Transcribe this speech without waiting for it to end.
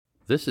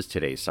This is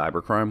today's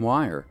Cybercrime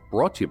Wire,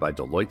 brought to you by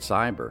Deloitte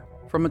Cyber.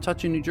 From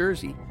Metuchen, New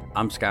Jersey,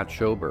 I'm Scott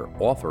Schober,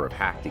 author of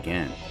Hacked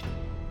Again.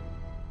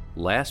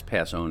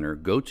 LastPass owner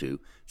GoTo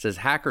says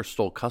hackers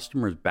stole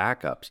customers'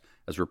 backups,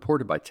 as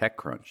reported by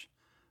TechCrunch.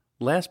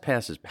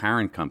 LastPass's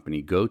parent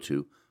company,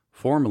 GoTo,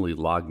 formerly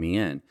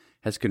LogMeIn,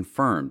 has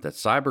confirmed that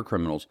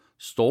cybercriminals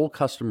stole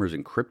customers'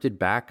 encrypted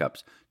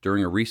backups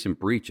during a recent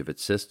breach of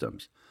its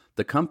systems.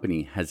 The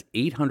company has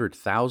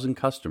 800,000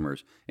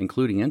 customers,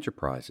 including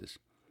enterprises.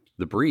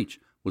 The breach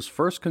was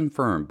first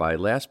confirmed by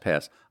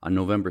LastPass on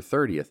November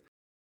 30th.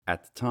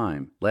 At the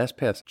time,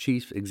 LastPass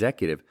chief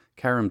executive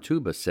Karim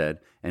Touba said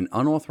an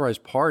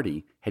unauthorized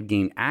party had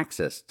gained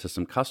access to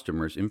some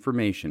customers'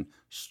 information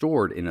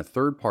stored in a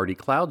third-party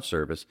cloud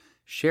service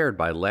shared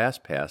by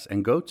LastPass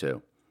and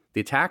GoTo.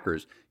 The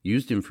attackers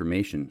used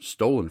information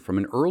stolen from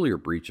an earlier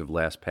breach of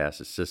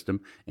LastPass's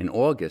system in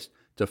August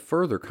to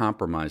further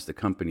compromise the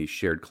company's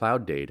shared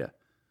cloud data.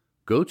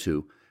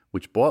 GoTo,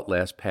 which bought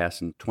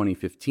LastPass in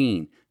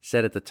 2015,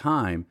 said at the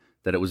time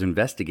that it was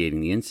investigating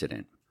the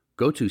incident.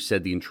 GoTo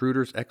said the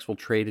intruders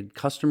exfiltrated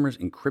customers'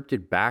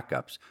 encrypted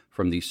backups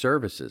from these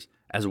services,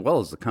 as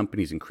well as the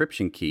company's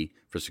encryption key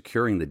for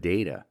securing the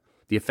data.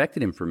 The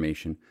affected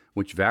information,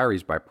 which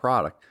varies by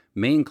product,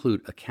 may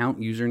include account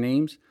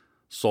usernames,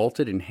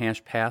 salted and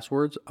hashed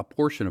passwords, a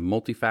portion of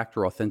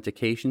multi-factor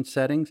authentication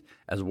settings,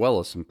 as well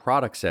as some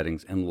product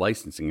settings and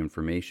licensing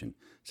information,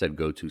 said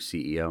GoTo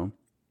CEO.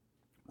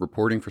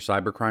 Reporting for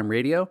Cybercrime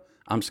Radio,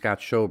 I'm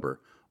Scott Schober,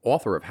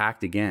 author of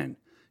Hacked Again.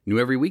 New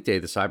every weekday,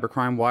 the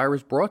Cybercrime Wire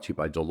is brought to you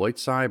by Deloitte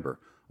Cyber,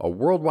 a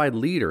worldwide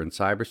leader in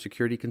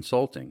cybersecurity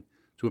consulting.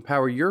 To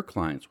empower your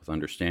clients with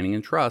understanding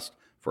and trust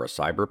for a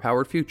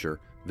cyber-powered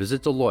future,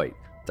 visit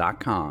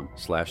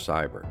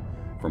Deloitte.com/cyber.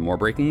 For more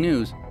breaking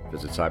news,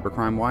 visit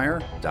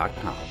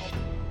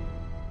cybercrimewire.com.